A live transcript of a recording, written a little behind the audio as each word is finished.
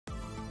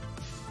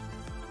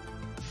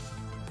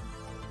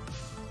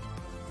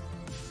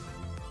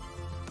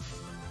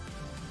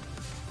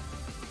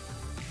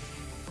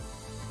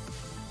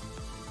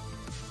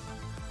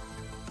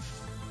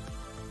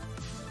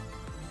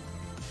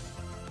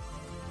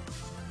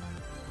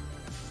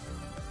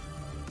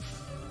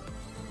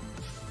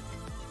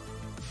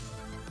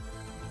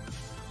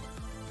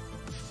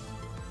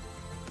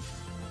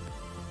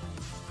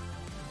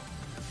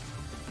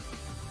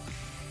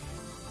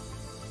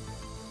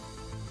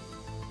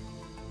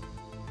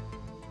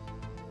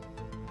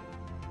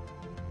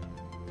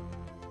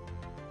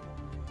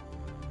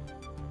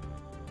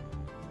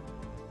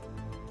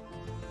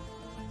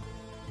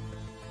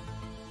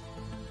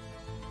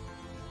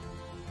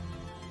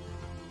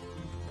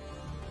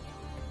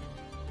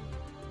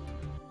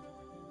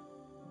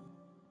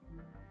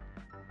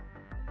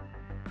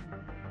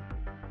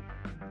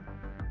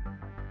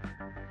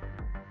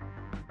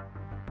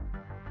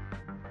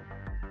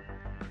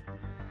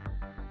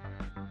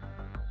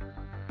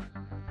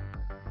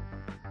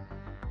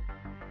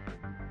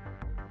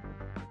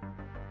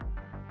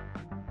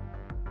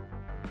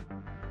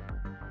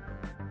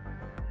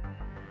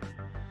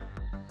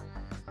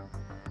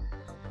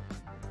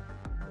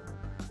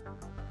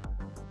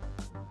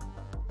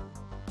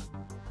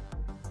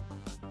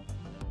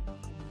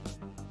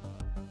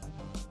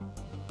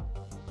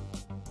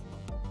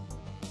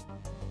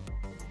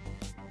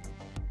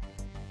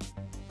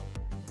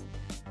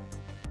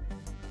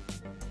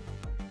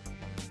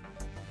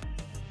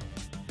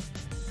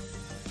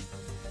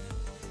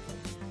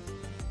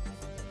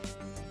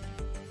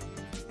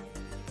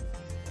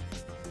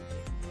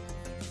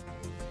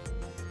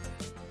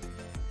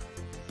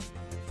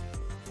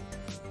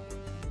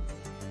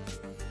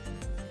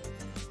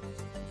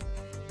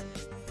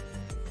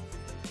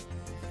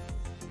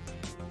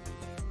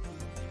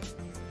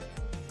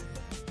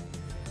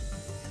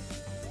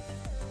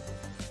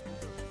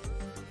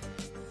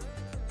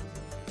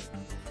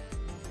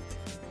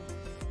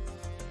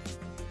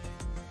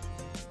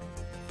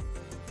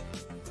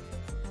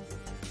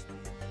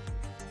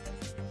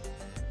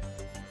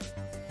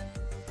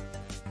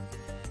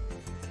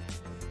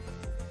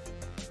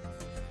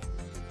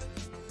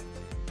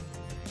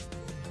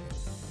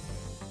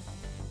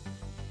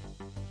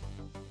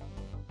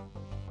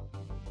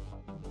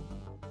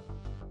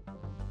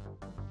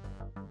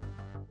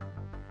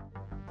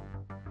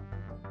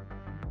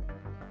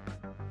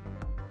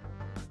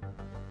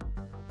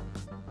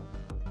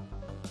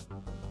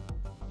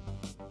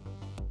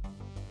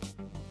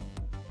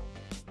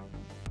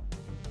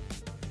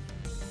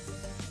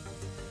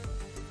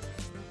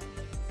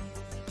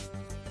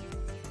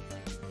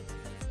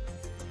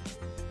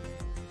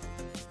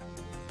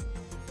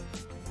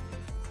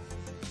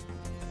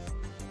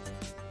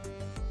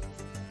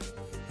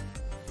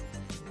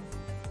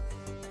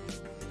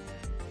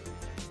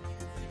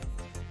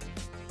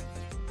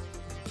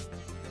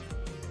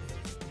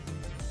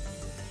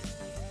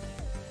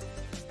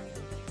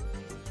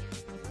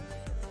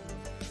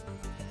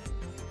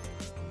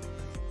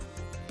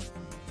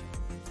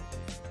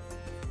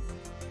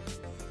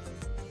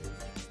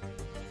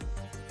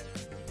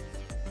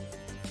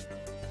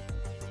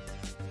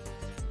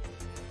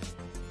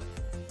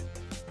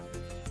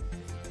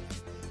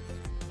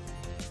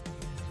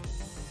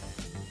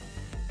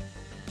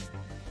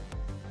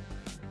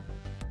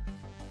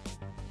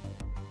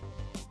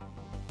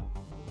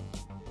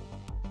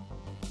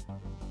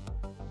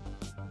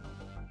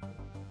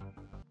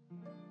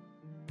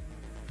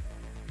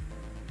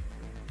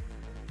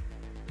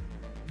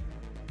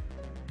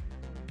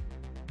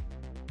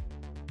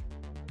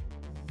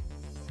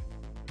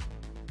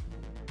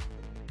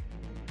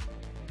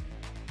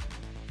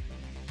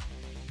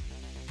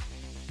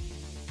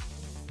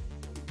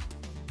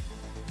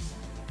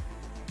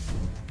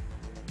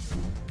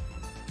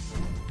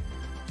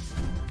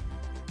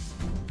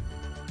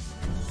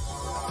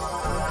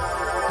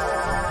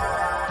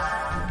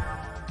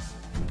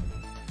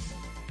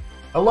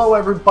Hello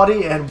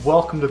everybody and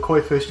welcome to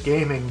Koifish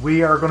Gaming.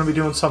 We are going to be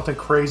doing something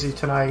crazy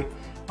tonight.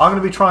 I'm going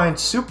to be trying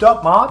Souped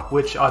Up mod,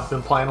 which I've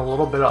been playing a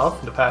little bit of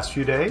in the past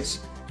few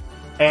days.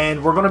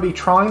 And we're going to be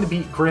trying to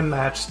beat Grim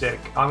Matchstick.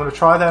 I'm going to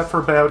try that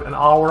for about an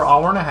hour,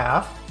 hour and a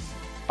half.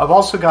 I've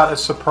also got a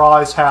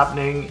surprise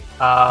happening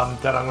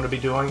that I'm going to be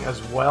doing as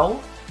well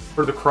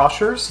for the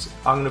Crushers.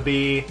 I'm going to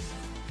be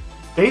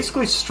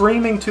basically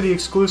streaming to the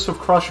exclusive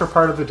Crusher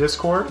part of the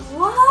Discord.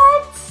 What?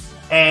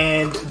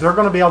 And they're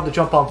going to be able to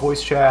jump on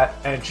voice chat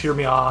and cheer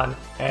me on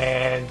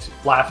and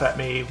laugh at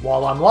me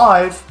while I'm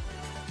live.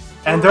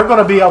 And they're going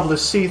to be able to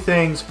see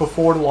things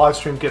before the live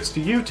stream gets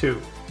to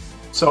YouTube.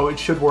 So it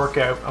should work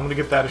out. I'm going to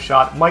give that a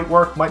shot. It might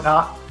work, might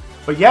not.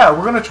 But yeah,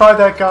 we're going to try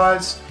that,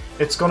 guys.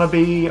 It's going to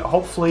be,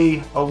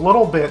 hopefully, a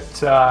little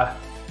bit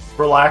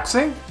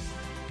relaxing.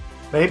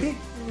 Maybe?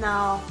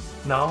 No.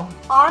 No?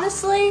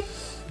 Honestly,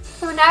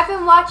 when I've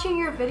been watching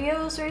your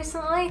videos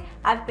recently,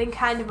 I've been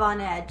kind of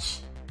on edge.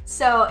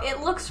 So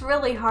it looks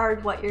really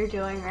hard what you're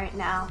doing right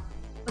now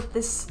with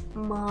this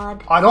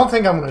mod. I don't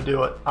think I'm going to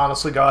do it,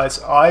 honestly, guys.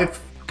 I've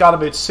got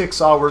about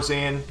 6 hours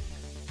in,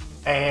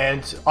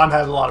 and I'm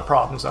having a lot of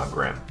problems on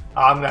Grim.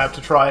 I'm going to have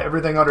to try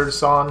everything under the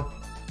sun,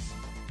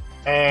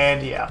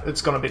 and yeah,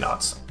 it's going to be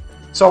nuts.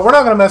 So we're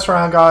not going to mess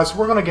around, guys.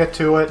 We're going to get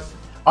to it.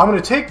 I'm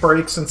going to take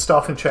breaks and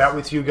stuff and chat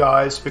with you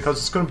guys because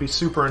it's going to be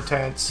super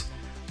intense.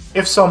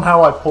 If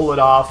somehow I pull it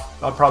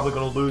off, I'm probably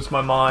going to lose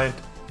my mind.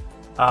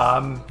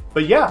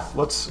 But yeah,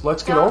 let's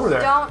get over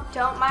there.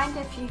 Don't mind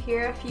if you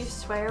hear a few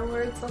swear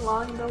words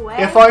along the way.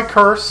 If I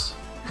curse,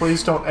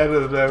 please don't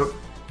edit it out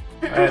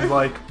and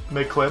like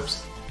make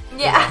clips.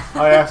 Yeah. You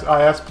know,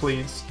 I ask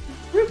please.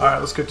 All right,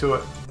 let's get to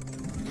it.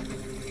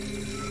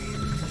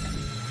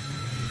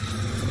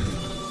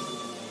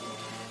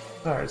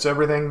 All right, is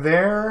everything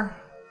there?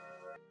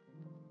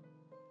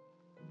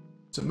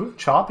 Does it move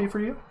choppy for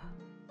you?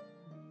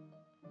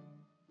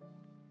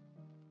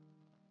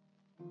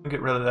 I'll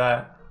get rid of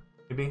that,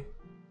 maybe.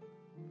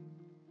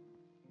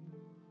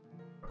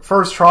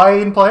 First try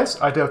in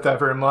place? I doubt that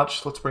very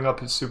much. Let's bring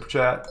up his super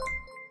chat.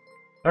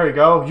 There you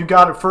go. You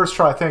got it first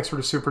try. Thanks for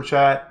the super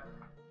chat.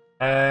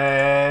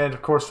 And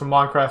of course from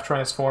Minecraft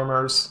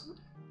Transformers.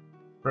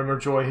 Remember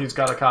Joy, he's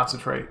got to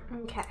concentrate.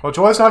 Okay. Well,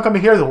 Joy's not going to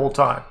be here the whole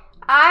time.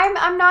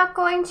 I'm not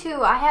going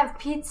to. I have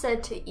pizza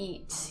to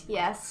eat.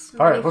 Yes.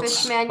 All right, let's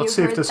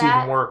see if this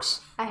even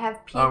works. I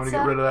have pizza. I'm going to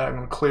get rid of that. I'm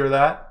going to clear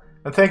that.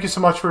 And thank you so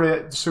much for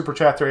the super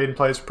chat there, Aiden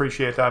Plays.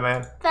 Appreciate that,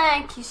 man.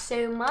 Thank you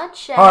so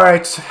much. All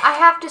right. I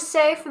have to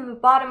say from the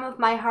bottom of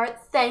my heart,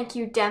 thank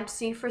you,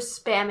 Dempsey, for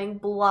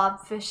spamming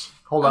blobfish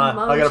Hold on.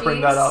 emojis. I got to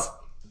bring that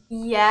up.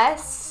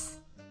 Yes.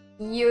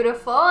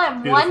 Beautiful.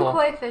 And Beautiful. one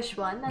koi fish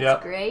one.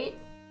 That's great.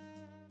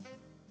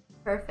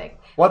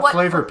 Perfect. What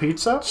flavor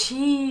pizza?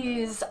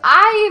 Cheese.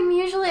 I am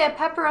usually a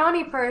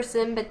pepperoni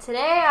person, but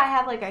today I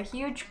have like a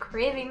huge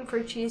craving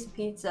for cheese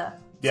pizza.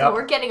 Yep. So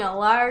we're getting a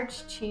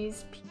large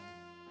cheese pizza.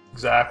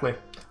 Exactly.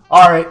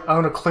 All right,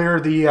 I'm gonna clear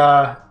the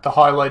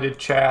highlighted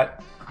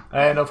chat,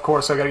 and of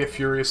course I gotta get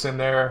Furious in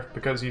there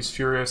because he's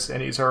Furious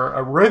and he's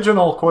our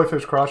original Koi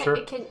Fish Crusher.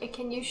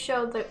 Can you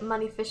show the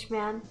Money Fish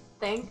Man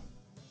thing?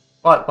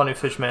 What Money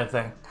Fish Man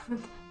thing?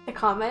 The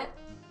comment.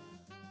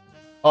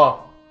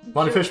 Oh,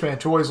 Money Fish Man.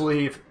 Joy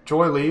leave.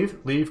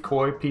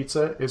 Koi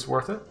pizza is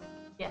worth it.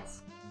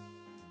 Yes.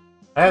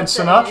 And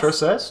Pizza Sinatra is.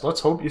 says,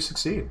 "Let's hope you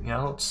succeed."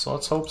 Yeah, let's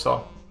hope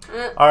so.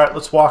 All right,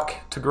 let's walk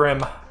to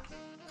Grim.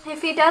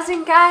 If he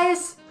doesn't,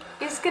 guys,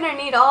 he's gonna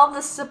need all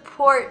the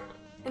support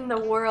in the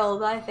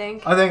world, I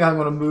think. I think I'm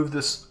gonna move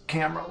this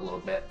camera a little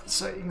bit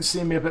so you can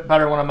see me a bit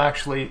better when I'm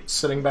actually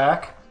sitting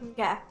back.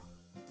 Yeah.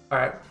 All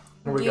right,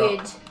 here we go.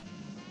 Let's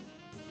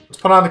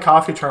put on the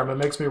coffee charm. It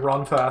makes me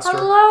run faster.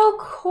 Hello,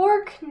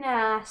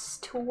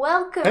 Corknest.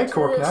 Welcome Hey, to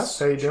Corknest.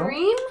 the How you doing?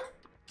 stream.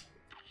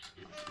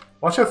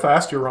 Watch how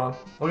fast you run.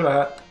 Look at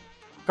that.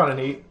 Kind of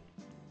neat.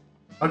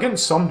 I'm getting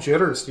some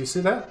jitters. Do you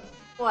see that?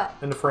 What?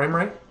 In the frame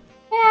rate?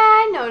 Yeah,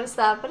 I noticed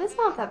that, but it's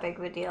not that big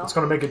of a deal. It's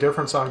going to make a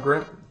difference on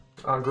Grim.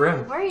 Where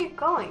are you going? What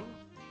are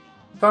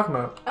you talking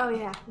about? Oh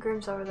yeah,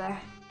 Grim's over there.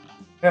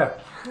 Yeah.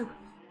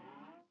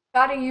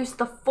 Gotta use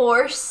the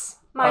force,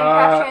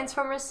 Minecraft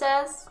Transformers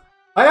says.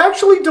 I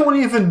actually don't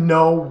even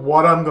know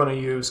what I'm going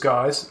to use,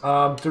 guys.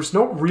 There's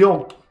no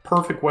real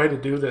perfect way to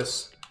do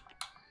this.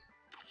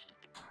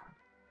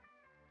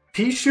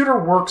 Pea shooter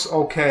works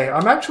okay.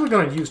 I'm actually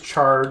going to use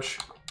charge.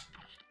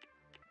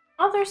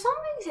 Oh, there's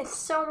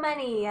so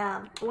many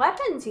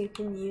weapons you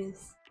can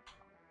use.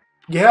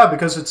 Yeah,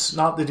 because it's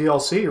not the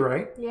DLC,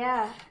 right?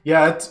 Yeah.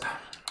 Yeah,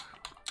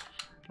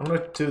 I'm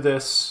going to do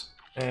this,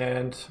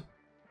 and...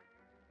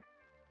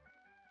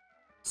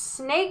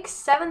 Snake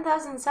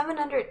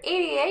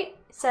 7788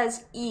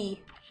 says E.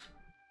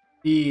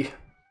 E.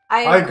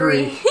 I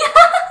agree.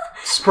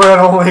 Spread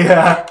only,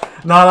 yeah.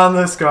 Not on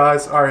this,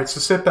 guys. Alright, so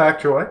sit back,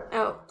 Joy.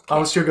 Oh. Okay.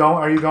 Unless you're going.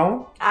 Are you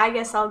going? I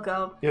guess I'll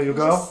go. Yeah, you'll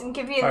go? Just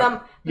give you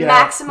the Yeah,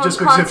 maximum just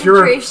because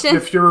concentration.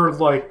 if you're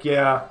like,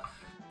 yeah,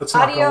 that's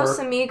not gonna Adios,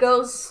 work.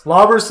 amigos.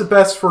 Lobber's the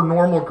best for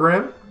normal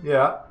Grim.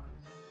 Yeah,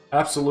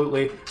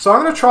 absolutely. So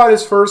I'm going to try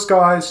this first,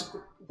 guys,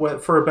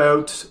 for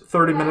about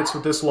 30 minutes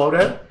with this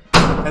loadout.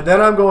 And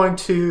then I'm going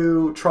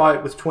to try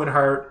it with Twin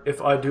Heart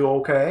if I do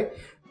okay.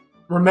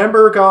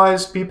 Remember,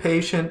 guys, be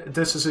patient.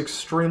 This is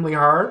extremely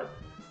hard.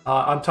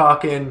 I'm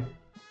talking...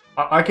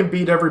 I can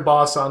beat every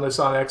boss on this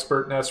on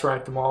Expert and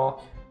S-rank them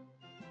all.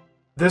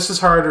 This is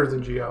harder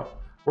than Geo.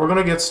 We're going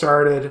to get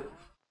started.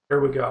 Here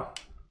we go.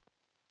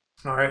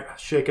 Alright,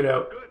 shake it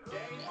out.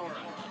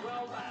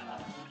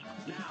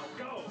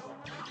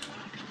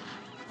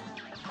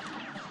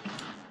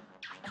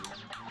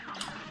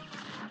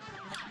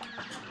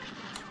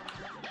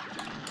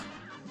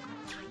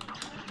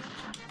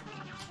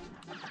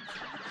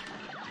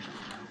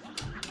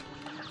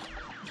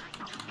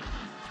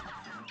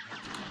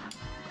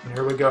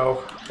 Here we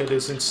go. It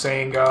is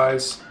insane,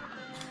 guys.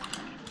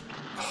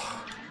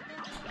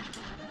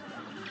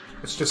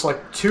 It's just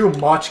like too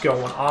much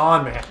going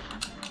on, man.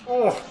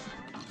 Oh.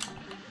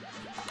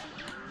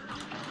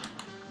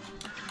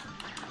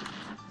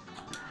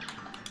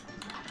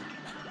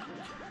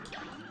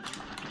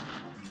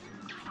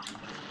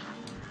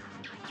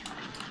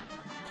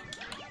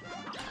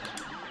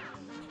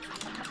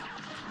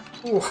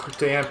 Oh,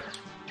 damn.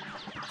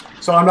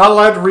 So I'm not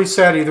allowed to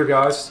reset either,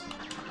 guys.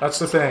 That's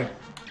the thing.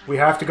 We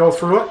have to go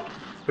through it,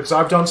 because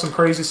I've done some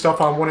crazy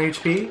stuff on 1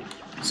 HP,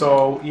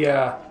 so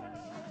yeah.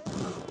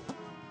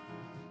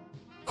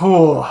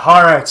 Ooh,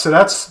 alright, so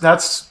that's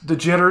the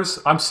jitters.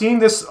 I'm seeing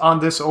this on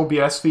this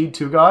OBS feed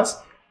too, guys.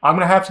 I'm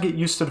going to have to get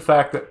used to the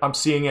fact that I'm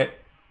seeing it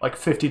like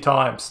 50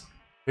 times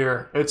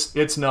here.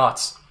 It's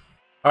nuts.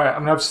 Alright, I'm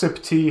going to have a sip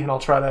of tea, and I'll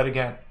try that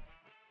again.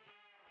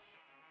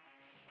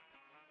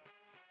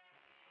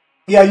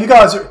 Yeah, you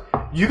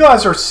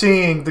guys are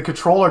seeing the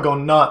controller go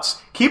nuts.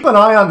 Keep an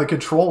eye on the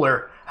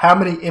controller. How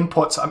many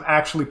inputs I'm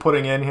actually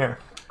putting in here.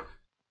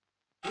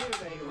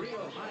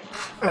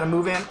 Gotta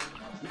move in.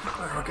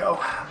 There we go.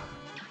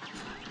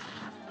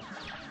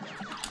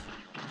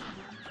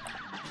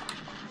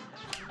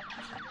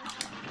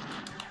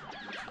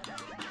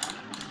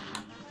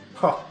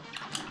 Huh.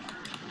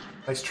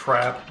 Nice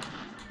trap.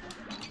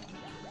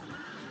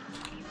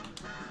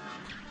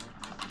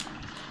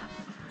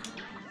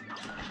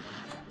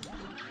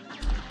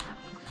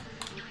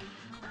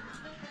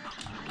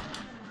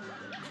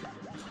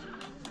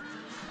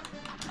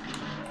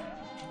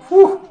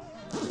 Whew.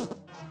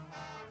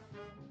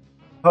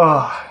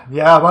 Oh,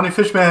 yeah, Bunny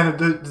Fishman,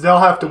 they'll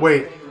have to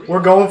wait. We're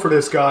going for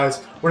this,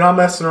 guys. We're not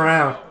messing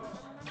around.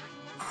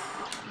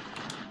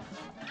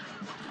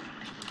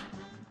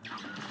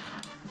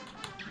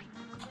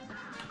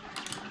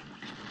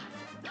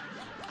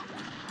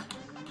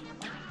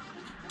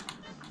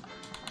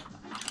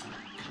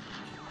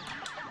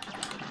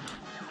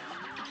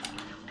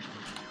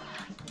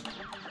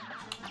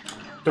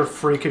 They're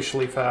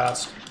freakishly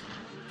fast.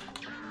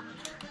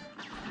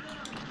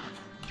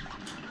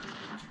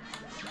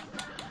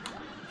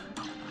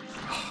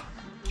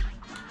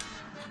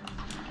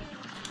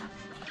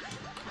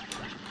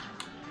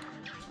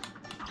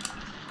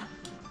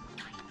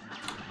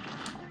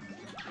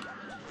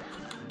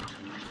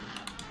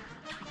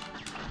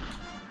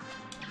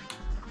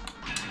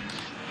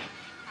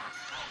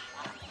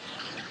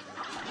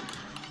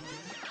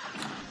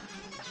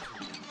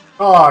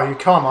 Oh, you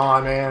come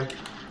on, man.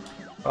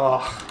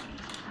 Oh.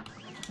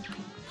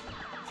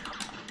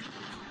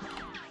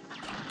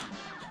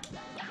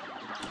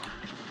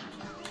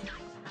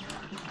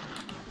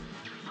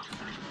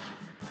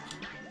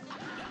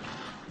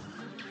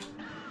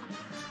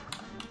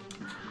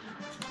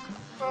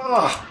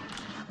 Oh.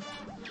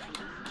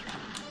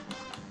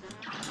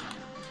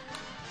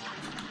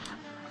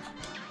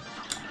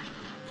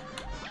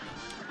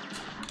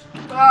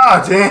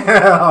 Ah,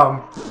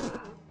 damn.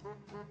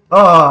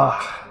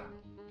 Oh.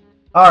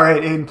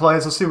 Alright, Aiden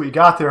Plays, let's see what you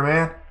got there,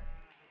 man.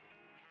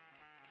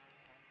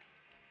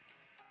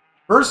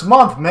 First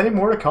month, many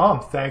more to come.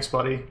 Thanks,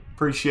 buddy.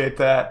 Appreciate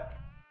that.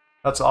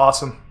 That's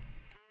awesome.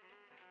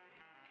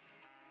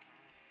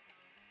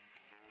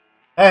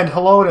 And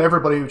hello to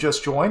everybody who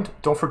just joined.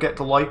 Don't forget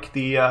to like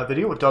the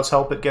video. It does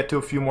help it get to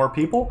a few more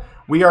people.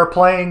 We are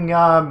playing...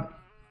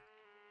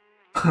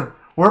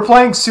 we're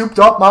playing Souped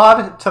Up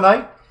Mod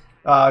tonight.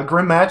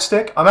 Grim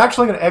Matchstick. I'm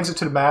actually going to exit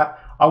to the map.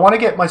 I want to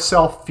get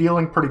myself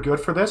feeling pretty good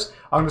for this.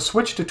 I'm going to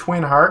switch to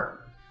Twin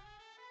Heart.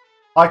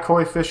 Hi,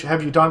 Koi Fish.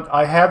 Have you done...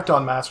 I have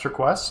done Master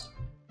Quest.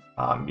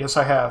 Yes,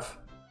 I have.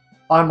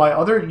 On my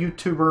other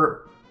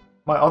YouTuber...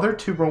 My other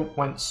tuber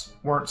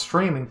weren't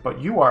streaming,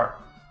 but you are.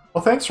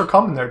 Well, thanks for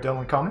coming there,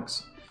 Dylan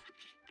Cummings.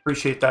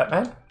 Appreciate that,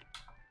 man.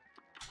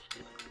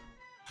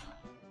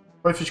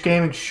 Koi Fish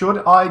Gaming, should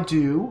I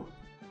do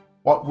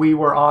what we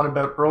were on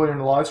about earlier in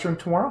the live stream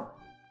tomorrow?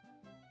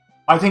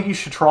 I think you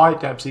should try it,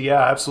 Dempsey.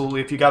 Yeah,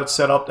 absolutely. If you got it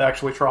set up to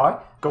actually try,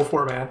 go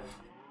for it, man.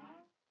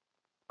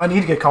 I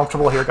need to get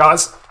comfortable here,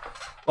 guys.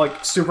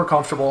 Like, super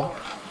comfortable.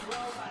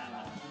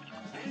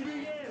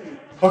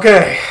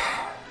 Okay.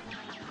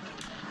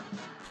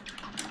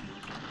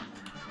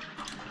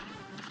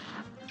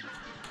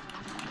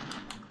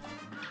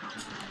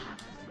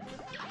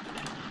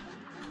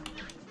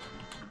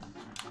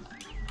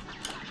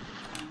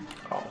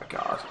 Oh my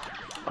god.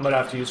 I'm gonna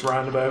have to use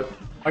roundabout.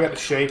 I got the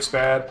shakes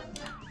bad.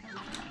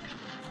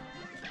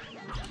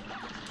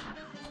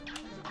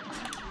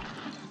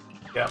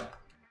 Yeah.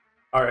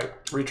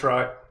 Alright,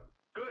 retry.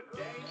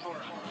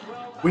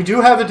 We do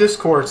have a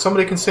Discord.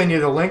 Somebody can send you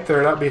the link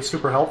there. That'd be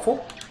super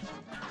helpful.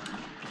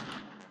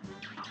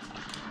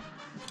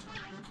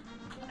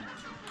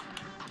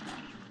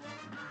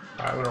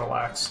 Alright, I'm gonna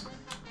relax.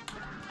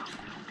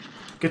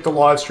 Get the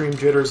live stream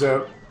jitters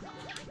out.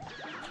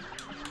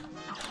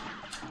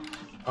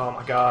 Oh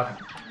my god.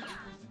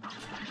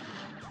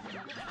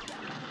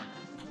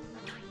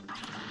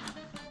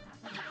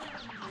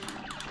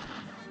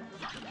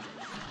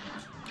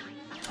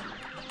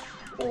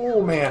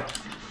 Oh man.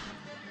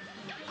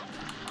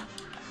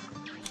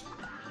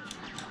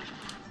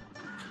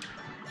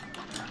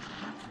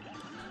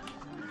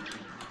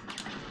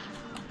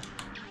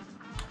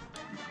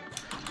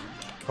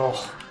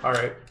 Oh,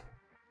 alright.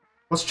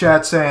 What's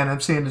chat saying?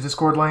 I'm seeing the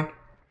Discord link.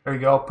 There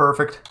you go,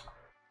 perfect.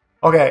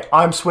 Okay,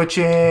 I'm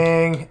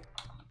switching.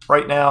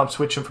 Right now, I'm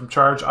switching from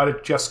charge. I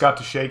just got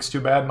the shakes,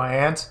 too bad in my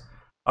hands.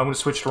 I'm going to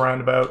switch to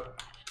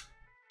roundabout.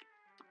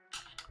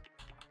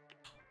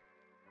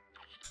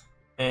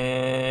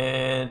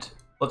 And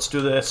let's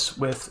do this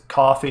with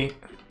coffee.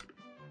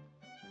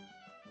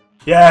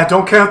 Yeah,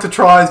 don't count the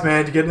tries,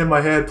 man. You're getting in my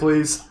head,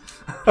 please.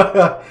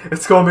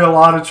 It's going to be a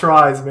lot of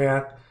tries,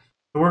 man.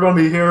 We're going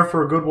to be here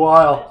for a good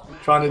while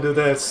trying to do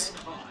this.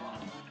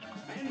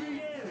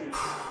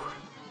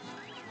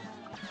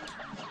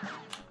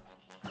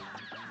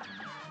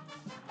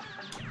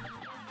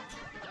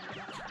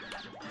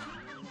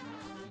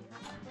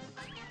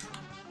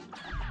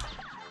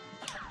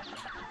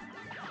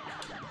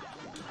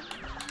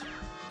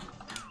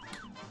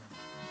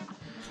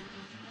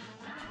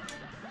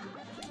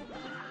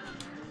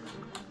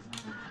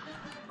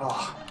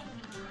 Oh.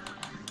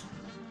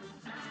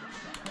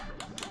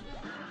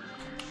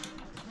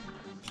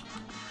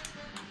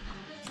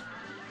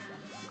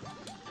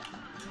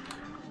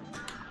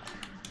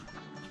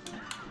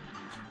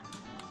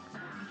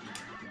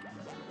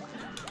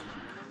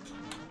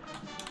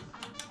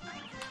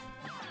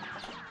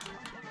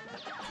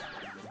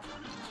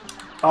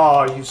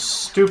 Oh, you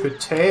stupid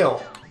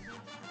tail.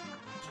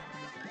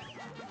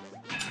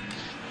 You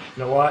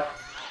know what?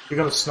 You're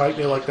gonna snipe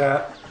me like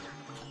that?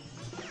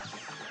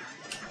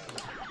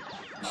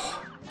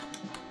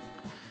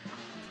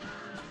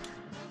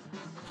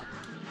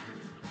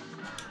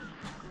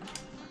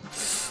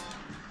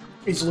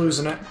 He's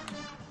losing it.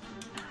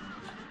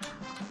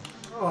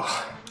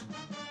 Oh.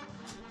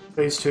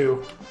 Phase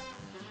 2.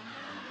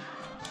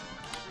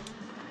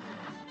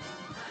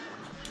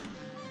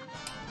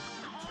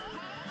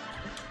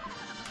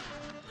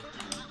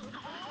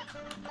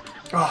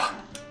 Oh,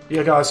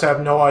 you guys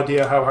have no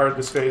idea how hard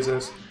this phase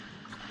is.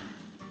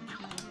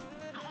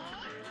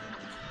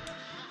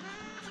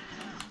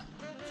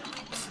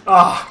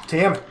 Ah,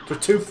 damn it. They're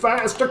too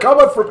fast. They're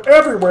coming from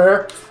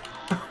everywhere.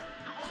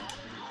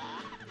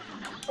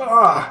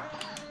 Ah.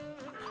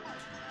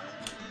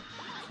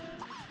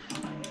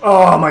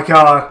 Oh my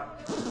god.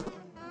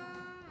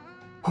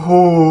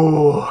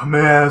 Oh,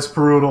 man, it's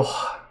brutal.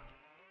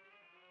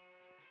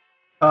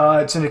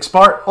 It's an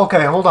expart.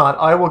 Okay, hold on.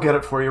 I will get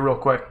it for you real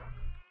quick.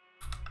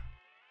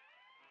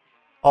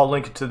 I'll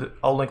link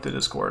the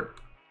Discord.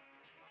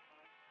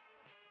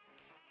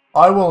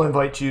 I will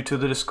invite you to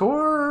the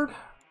Discord.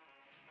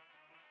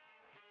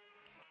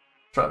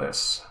 Try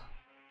this.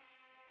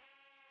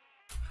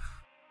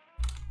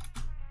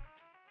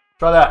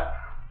 Try that.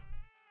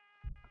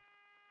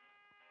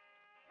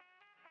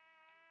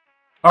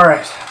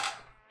 Alright.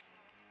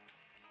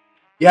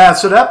 Yeah,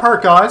 so that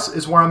part, guys,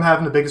 is where I'm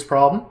having the biggest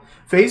problem.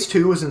 Phase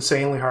 2 is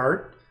insanely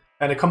hard,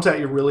 and it comes at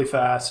you really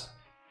fast.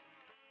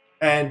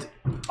 And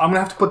I'm going to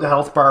have to put the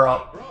health bar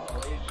up.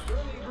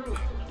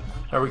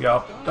 There we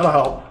go. That'll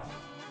help.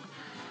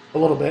 A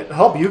little bit. It'll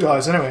help you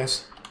guys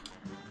anyways.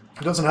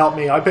 It doesn't help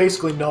me. I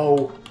basically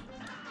know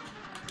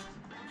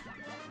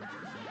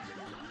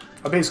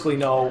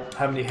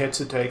how many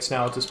hits it takes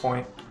now at this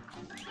point.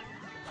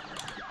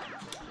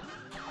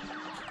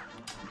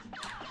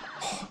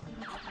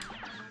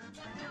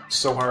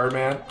 So hard,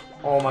 man.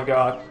 Oh my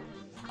god.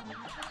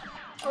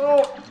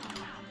 Oh!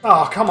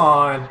 Oh, come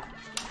on.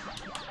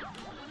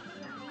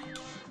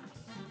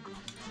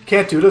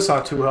 Can't do this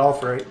on 2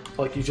 health, right?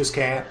 Like, you just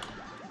can't.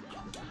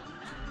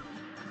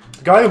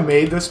 The guy who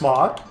made this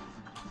mod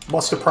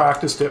must have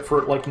practiced it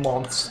for, like,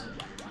 months.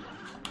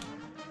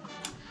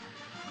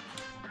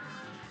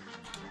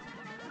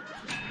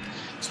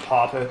 Just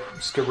pop it.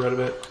 Just get rid of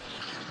it.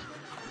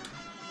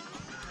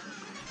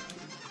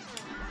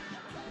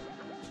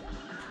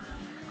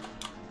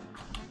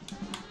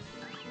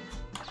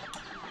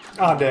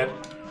 I'm dead.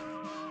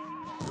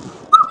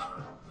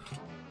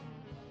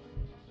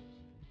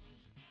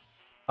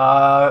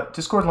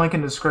 Discord link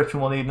in the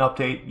description will need an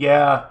update.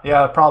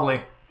 Yeah,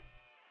 probably.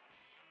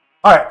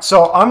 Alright,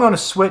 so I'm going to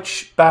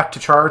switch back to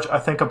charge. I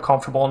think I'm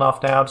comfortable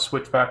enough now to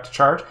switch back to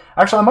charge.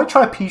 Actually, I might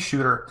try Pea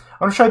Shooter. I'm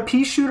going to try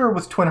Pea Shooter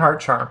with Twin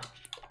Heart Charm.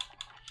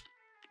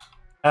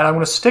 And I'm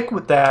going to stick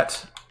with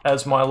that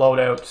as my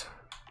loadout.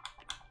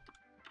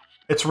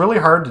 It's really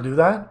hard to do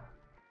that.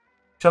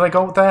 Should I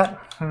go with that?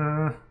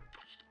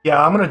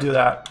 Yeah, I'm going to do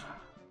that.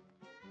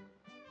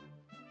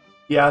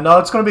 Yeah, no,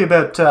 it's going to be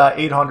about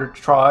 800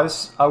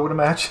 tries, I would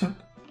imagine.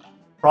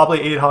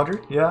 Probably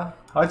 800, yeah.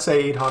 I'd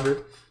say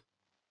 800.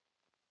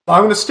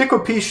 I'm going to stick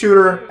with Pea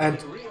Shooter,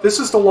 and this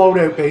is the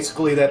loadout,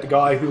 basically, that the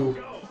guy who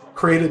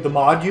created the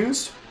mod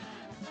used.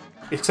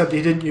 Except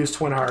he didn't use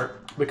Twin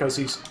Heart, because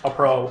he's a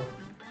pro,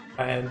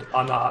 and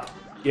I'm not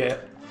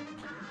yet.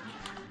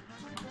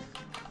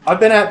 I've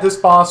been at this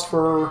boss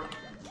for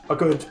a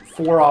good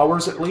 4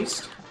 hours at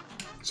least,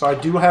 so I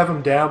do have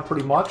him down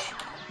pretty much,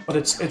 but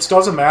it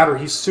doesn't matter,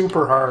 he's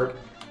super hard.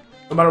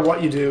 No matter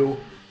what you do,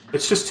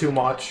 it's just too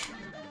much.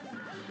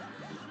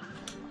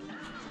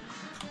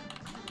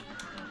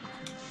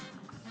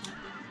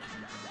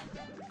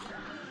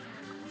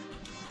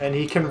 And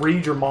he can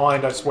read your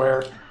mind, I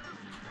swear.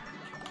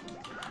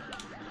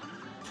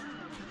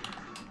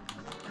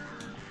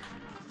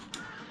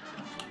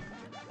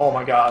 Oh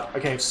my god, I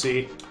can't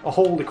see. Oh,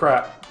 holy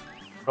crap.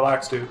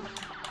 Relax, dude.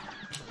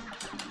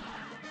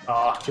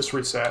 Just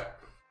reset.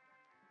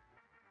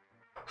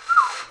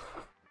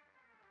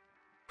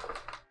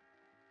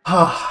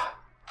 I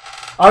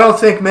don't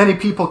think many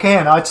people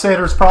can. I'd say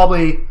there's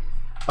probably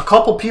a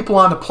couple people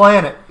on the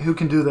planet who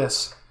can do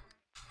this.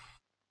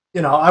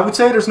 You know, I would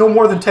say there's no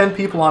more than 10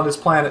 people on this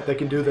planet that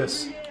can do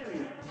this.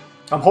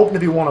 I'm hoping to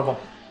be one of them.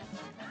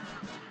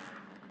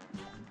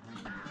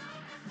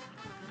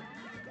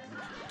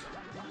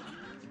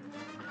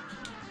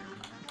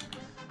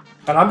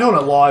 And I'm doing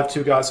it live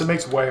too, guys. It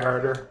makes it way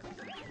harder.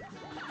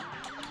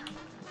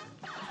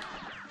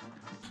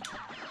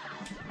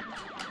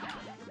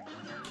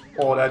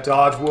 Oh, that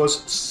dodge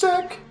was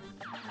sick!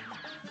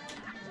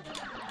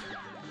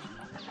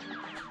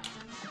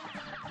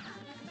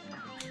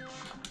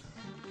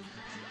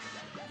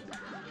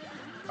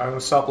 I'm gonna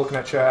stop looking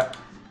at chat.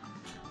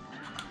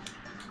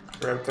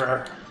 You're out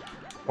there.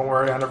 Don't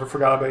worry, I never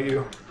forgot about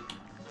you.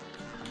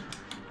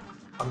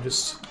 I'm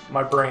just...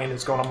 my brain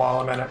is going a mile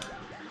a minute.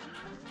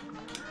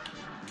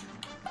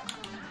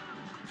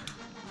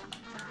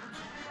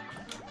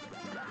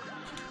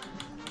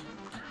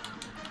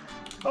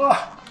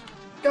 Ah!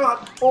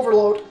 God!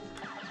 Overload!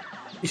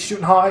 He's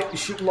shooting high, he's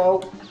shooting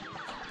low.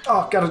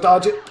 Oh, gotta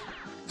dodge it.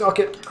 Duck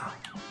it.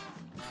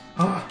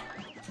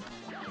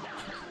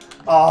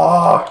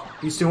 Oh,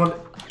 he's doing...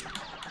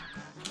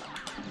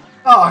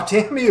 Ah,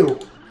 damn you!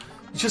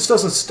 He just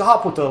doesn't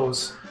stop with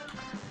those.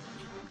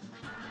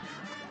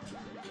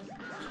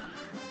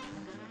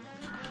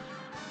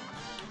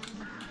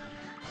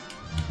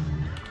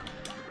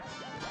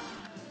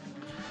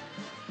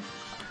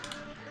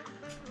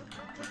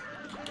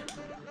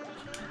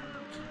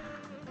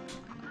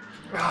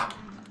 Ah.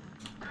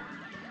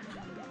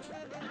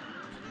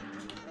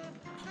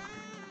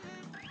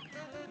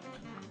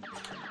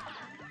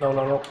 No,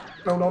 no, no.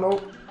 No, no,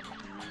 no.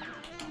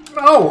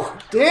 No!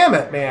 Damn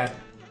it, man!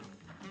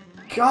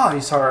 God,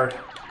 he's hard.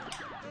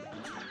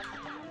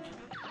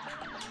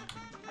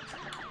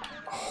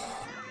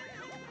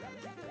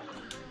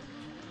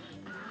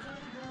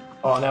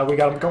 Oh, now we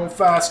got him going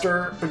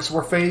faster because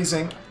we're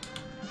phasing.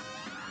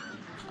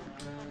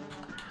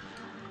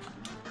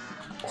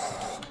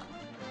 Oh,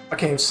 I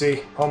can't even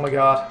see. Oh my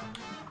god.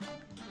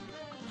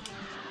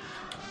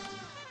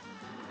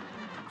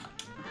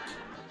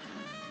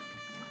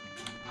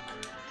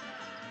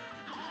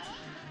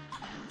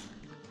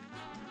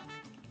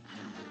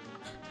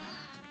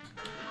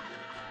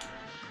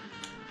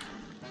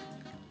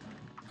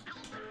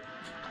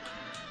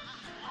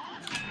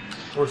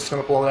 We're just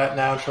gonna blow that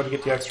now and try to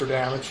get the extra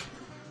damage.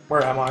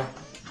 Where am I?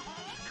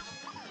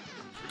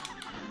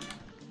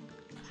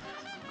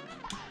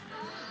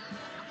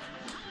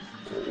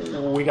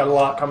 We got a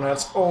lot coming at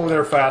us. Oh,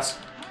 they're fast.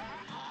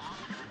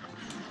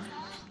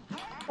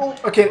 Oh,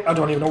 okay, I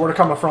don't even know where they're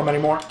coming from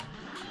anymore.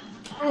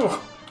 Ugh.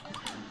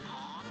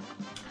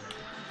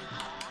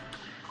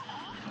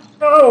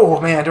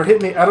 Oh, man, they're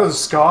hitting me out of the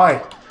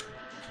sky.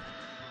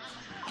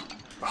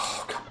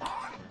 Oh, come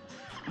on.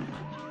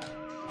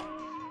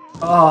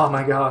 Oh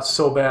my god,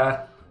 so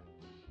bad.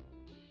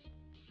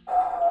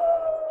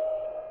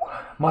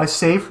 My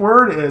safe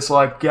word is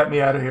like, get me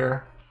out of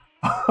here.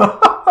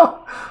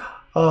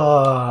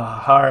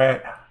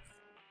 Alright.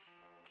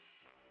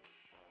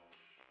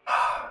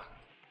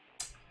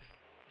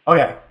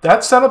 Okay,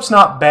 that setup's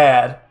not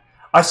bad.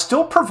 I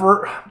still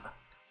prefer...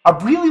 I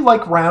really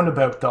like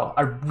Roundabout, though.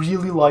 I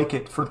really like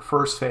it for the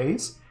first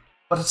phase.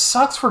 But it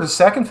sucks for the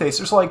second phase.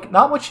 There's, like,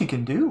 not much you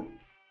can do.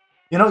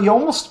 You know, you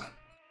almost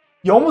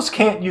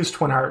can't use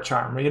Twin Heart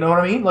Charm. You know what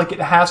I mean? Like,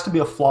 it has to be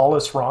a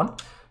flawless run.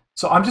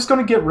 So I'm just going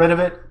to get rid of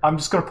it. I'm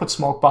just going to put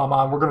Smoke Bomb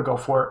on. We're going to go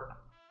for it.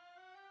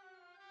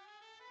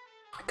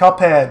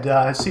 Cuphead,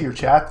 I see your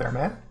chat there,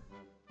 man.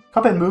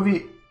 Cuphead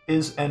movie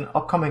is an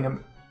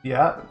upcoming...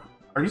 yeah?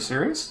 Are you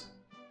serious?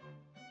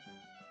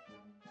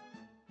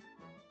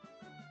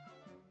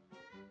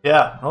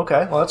 Yeah,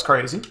 okay. Well, that's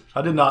crazy.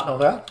 I did not know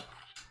that.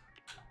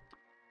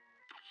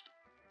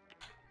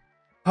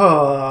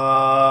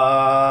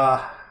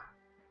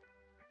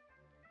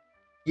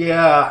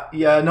 Yeah,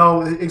 yeah,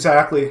 no,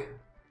 exactly.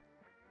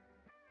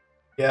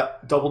 Yeah,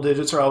 double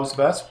digits are always the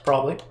best,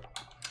 probably.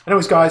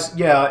 Anyways, guys,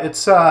 yeah,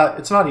 it's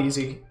not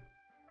easy.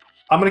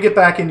 I'm gonna get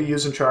back into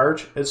using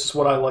charge. This is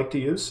what I like to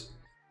use.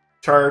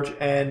 Charge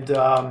and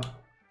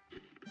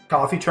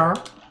coffee charm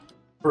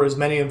for as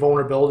many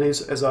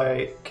invulnerabilities as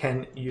I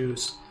can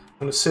use.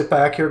 I'm gonna sit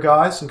back here,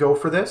 guys, and go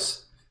for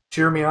this.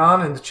 Cheer me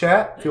on in the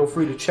chat. Feel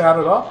free to chat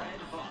it up.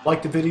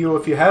 Like the video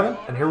if you haven't,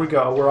 and here we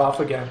go. We're off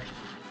again.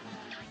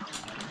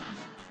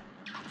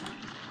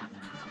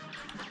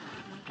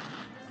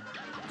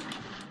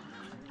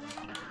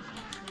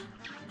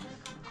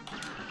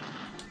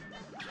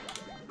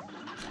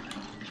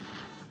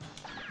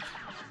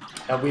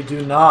 And we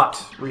do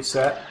not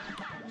reset.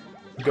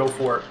 Go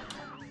for it.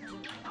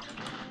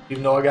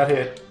 Even though I got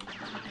hit.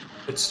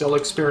 It's still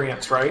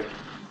experience, right?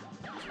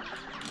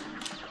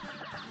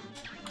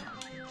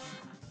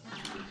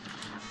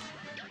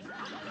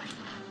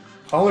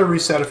 I'll only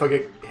reset if I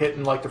get hit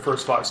in like the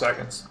first 5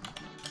 seconds.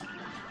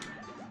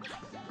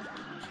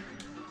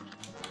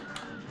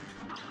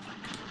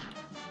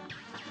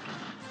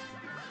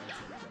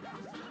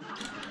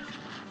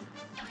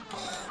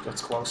 Oh,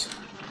 that's close.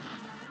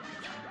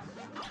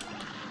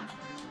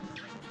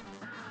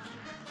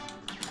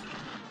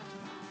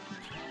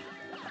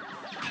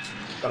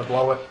 Gotta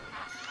blow it.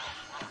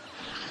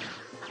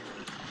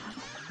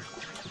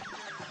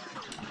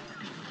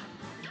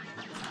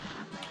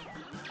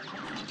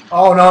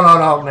 Oh,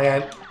 no,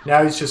 man.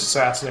 Now he's just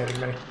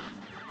assassinating me.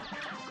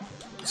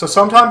 So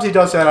sometimes he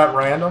does that at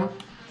random,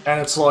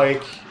 and it's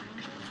like,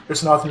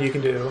 there's nothing you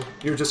can do.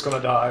 You're just gonna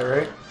die,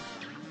 right?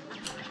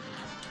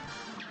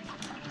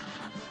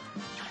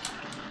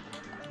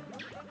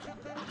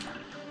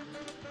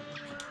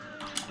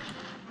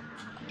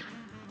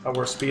 Oh,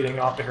 we're speeding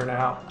up here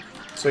now.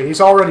 So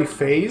he's already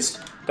phased.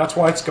 That's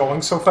why it's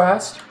going so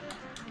fast.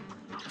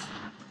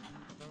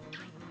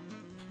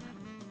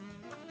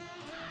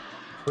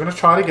 We're gonna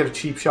try to get a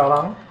cheap shot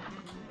on him.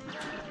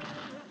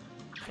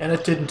 And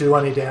it didn't do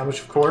any damage,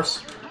 of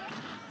course.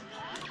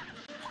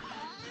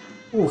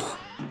 Oof.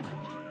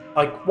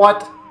 Like,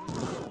 what?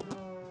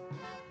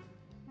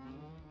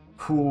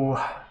 Ooh.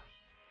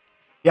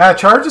 Yeah,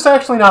 charge is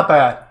actually not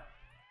bad.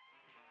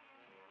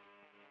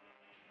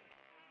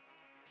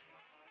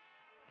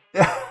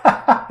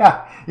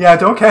 Yeah,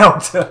 don't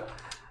count.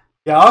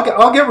 Yeah,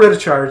 I'll get rid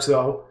of charge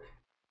though.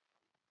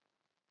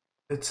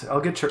 I'll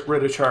get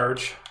rid of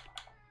charge.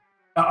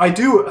 I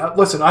do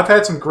listen. I've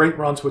had some great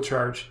runs with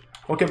charge.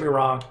 Don't get me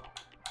wrong.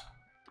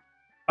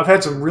 I've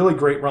had some really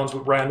great runs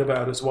with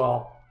roundabout as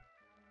well.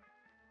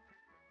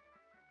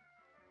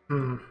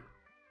 All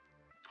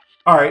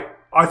right.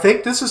 I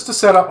think this is the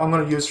setup I'm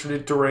going to use for the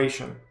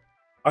duration.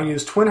 I'm going to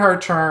use Twin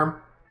Heart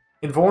Charm,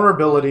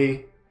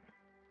 Invulnerability.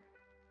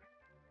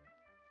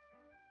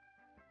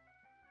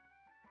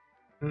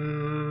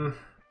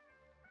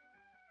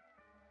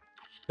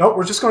 Nope,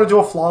 we're just going to do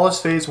a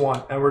flawless phase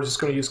 1, and we're just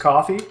going to use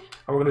coffee, and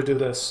we're going to do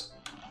this.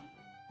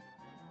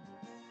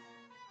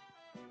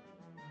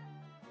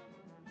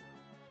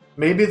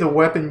 Maybe the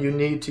weapon you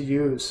need to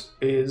use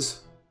is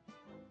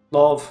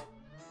love.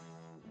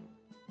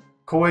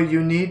 Koi,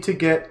 you need to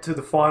get to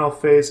the final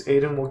phase.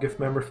 Aiden will give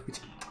member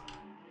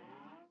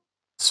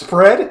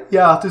spread?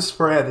 Yeah, I'll do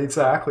spread,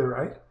 exactly,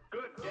 right?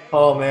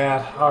 Oh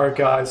man, alright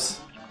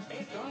guys.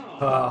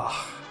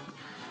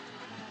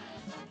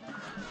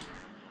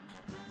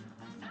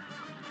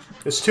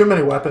 There's too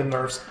many weapon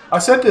nerfs. I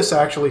said this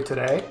actually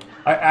today.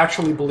 I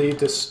actually believe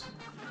this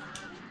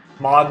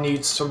mod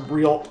needs some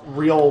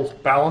real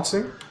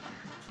balancing.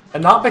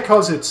 And not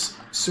because it's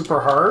super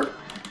hard,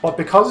 but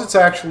because it's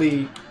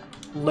actually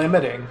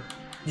limiting.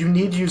 You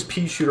need to use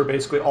pea shooter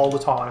basically all the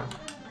time,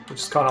 which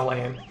is kind of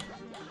lame.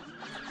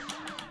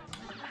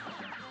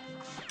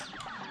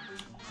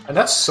 And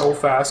that's so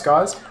fast,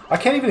 guys. I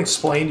can't even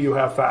explain to you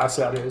how fast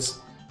that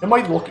is. It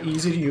might look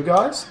easy to you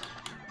guys.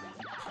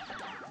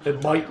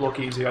 It might look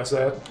easy, I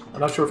said. I'm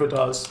not sure if it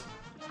does.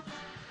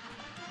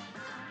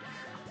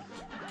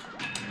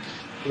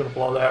 We're gonna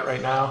blow that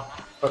right now.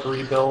 About to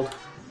rebuild.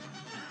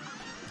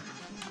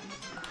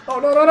 Oh,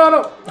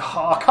 no!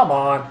 Oh, come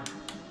on.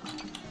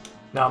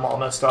 Now I'm all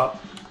messed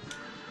up.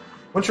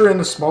 Once you're in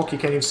the smoke, you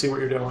can't even see what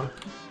you're doing.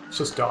 Let's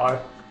just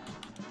die.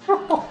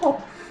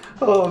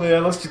 Oh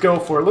man, let's just go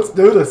for it. Let's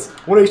do this.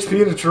 1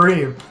 HP in a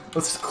dream.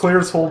 Let's clear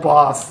this whole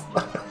boss.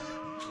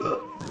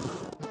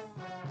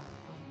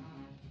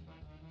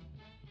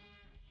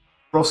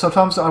 Bro,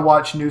 sometimes I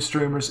watch new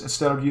streamers,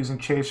 instead of using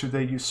chaser,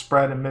 they use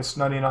spread and miss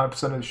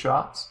 99% of the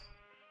shots.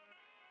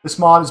 This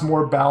mod is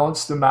more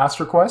balanced than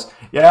Master Quest.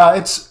 Yeah,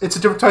 it's a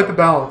different type of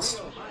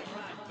balance.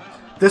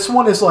 This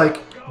one is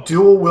like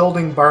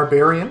dual-wielding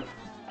barbarian,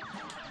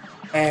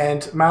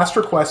 and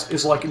Master Quest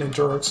is like an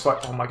endurance fight.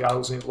 Oh my god, I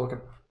wasn't even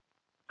looking.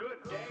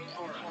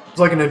 It's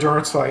like an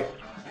endurance fight.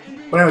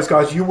 But anyways,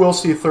 guys, you will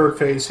see a third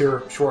phase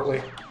here shortly.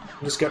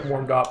 I'm just getting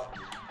warmed up.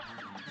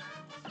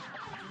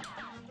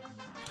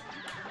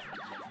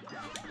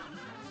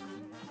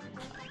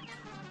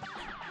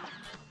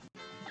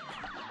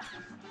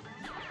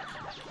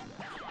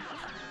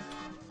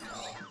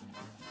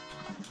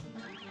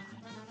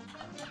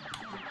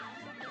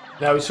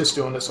 Now he's just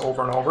doing this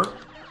over and over.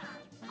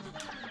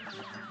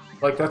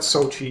 Like, that's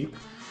so cheap.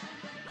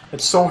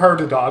 It's so hard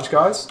to dodge,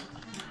 guys.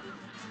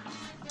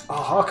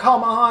 Oh,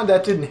 come on!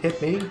 That didn't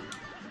hit me.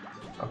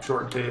 I'm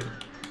sure it did.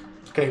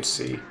 Can't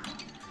see.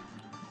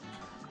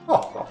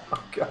 Oh my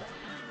god.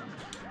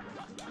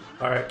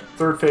 Alright,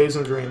 third phase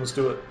in the dream. Let's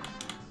do it.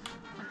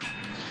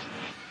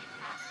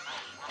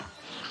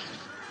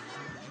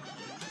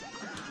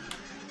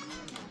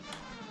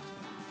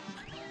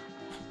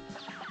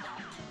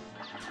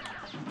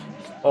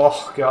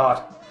 Oh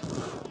god.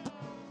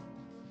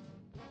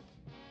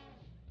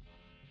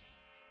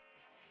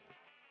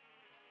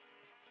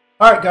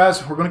 Alright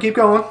guys, we're gonna keep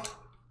going.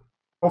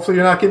 Hopefully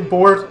you're not getting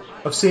bored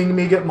of seeing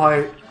me get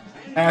my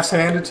ass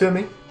handed to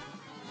me.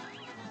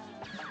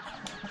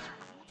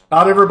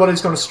 Not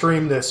everybody's gonna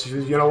stream this.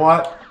 You know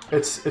what?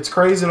 It's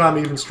crazy that I'm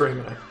even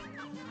streaming it.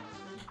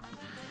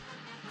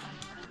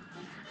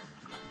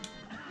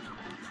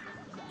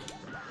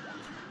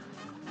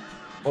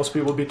 Most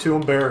people would be too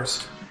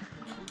embarrassed.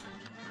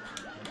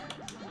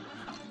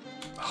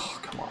 Oh,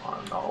 come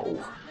on,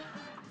 no.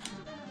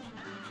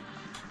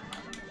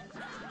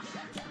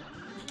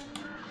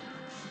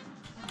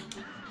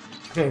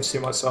 I can't even see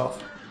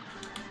myself.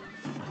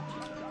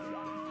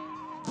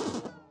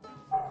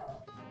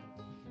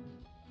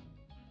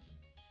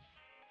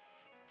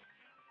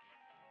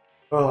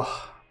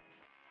 Oh.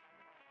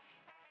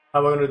 How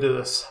am I going to do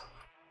this?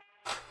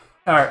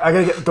 Alright, I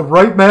gotta get the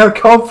right amount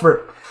of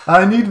comfort.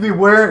 I need to be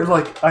wearing,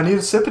 like, I need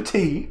a sip of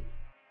tea.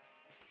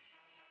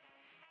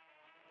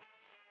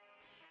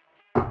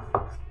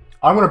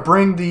 I'm going to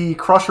bring the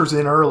crushers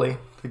in early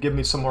to give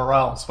me some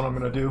morale. That's what I'm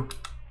going to do.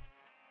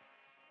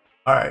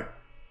 Alright.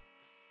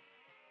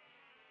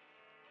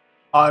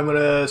 I'm going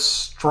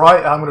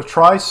to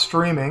try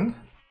streaming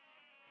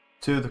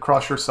to the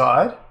crusher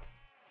side.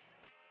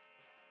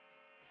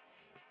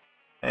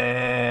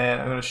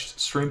 And I'm going to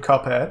stream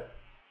Cuphead,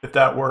 if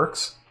that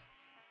works,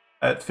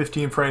 at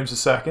 15 frames a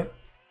second.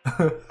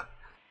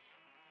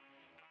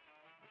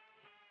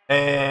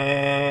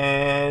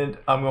 And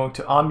I'm going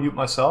to unmute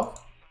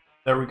myself.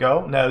 There we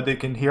go. Now they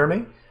can hear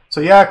me.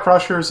 So yeah,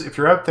 Crushers, if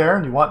you're out there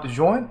and you want to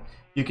join,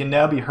 you can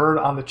now be heard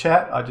on the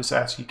chat. I just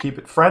ask you keep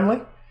it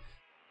friendly.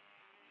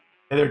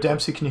 Hey there,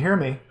 Dempsey, can you hear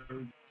me?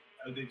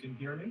 They can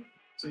hear me.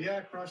 So yeah,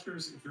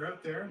 Crushers, if you're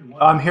out there and you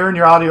want I'm hearing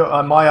your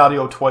audio, my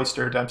audio twice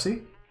there,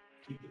 Dempsey.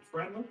 Keep it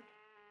friendly.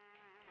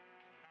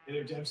 Hey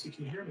there, Dempsey,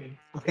 can you hear me?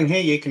 I can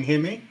hear you. Can you hear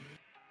me?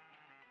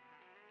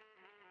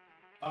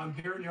 I'm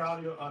hearing your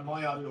audio on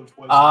my audio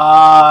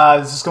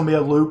twice. This is gonna be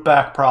a loop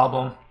back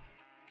problem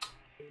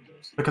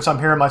because I'm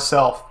hearing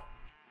myself.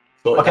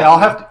 Okay, I'll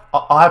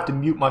have to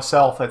mute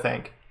myself, I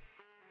think.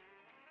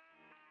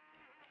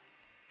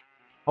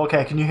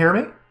 Okay, can you hear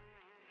me?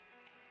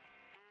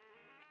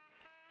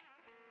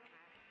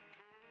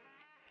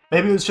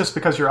 Maybe it was just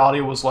because your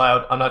audio was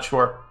loud. I'm not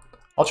sure.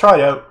 I'll try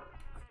it out.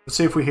 Let's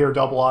see if we hear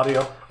double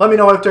audio. Let me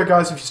know out there,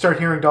 guys, if you start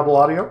hearing double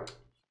audio.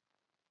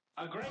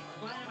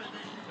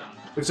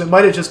 Because it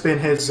might have just been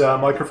his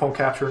microphone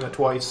capturing it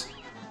twice.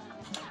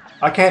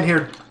 I can't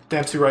hear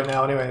Dempsey right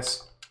now,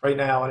 anyways. Right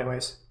now,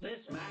 anyways.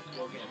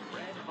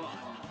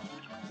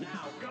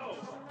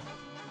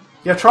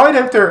 Yeah, try it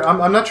out there.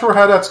 I'm not sure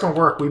how that's going to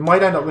work. We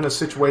might end up in a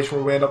situation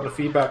where we end up in a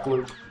feedback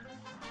loop.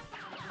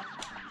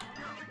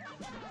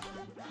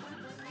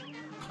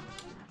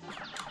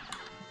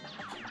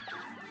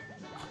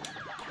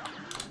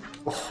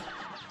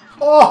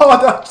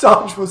 Oh, that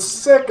dodge was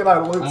sick, and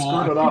I loop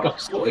screwed it up. I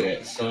sorted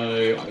it,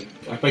 so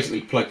I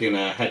basically plugged in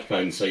a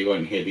headphone so you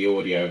won't hear the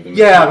audio of them.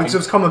 Yeah, because it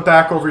was coming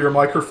back over your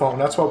microphone.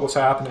 That's what was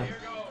happening.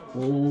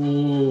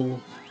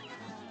 Ooh.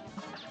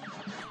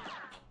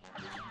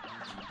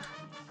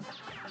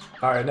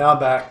 Alright, now I'm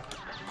back.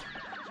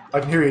 I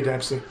can hear you,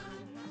 Dempsey.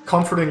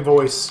 Comforting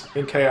voice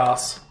in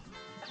chaos.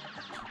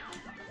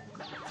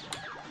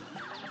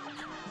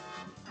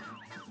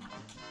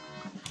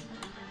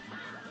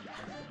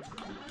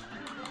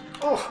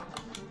 Oh!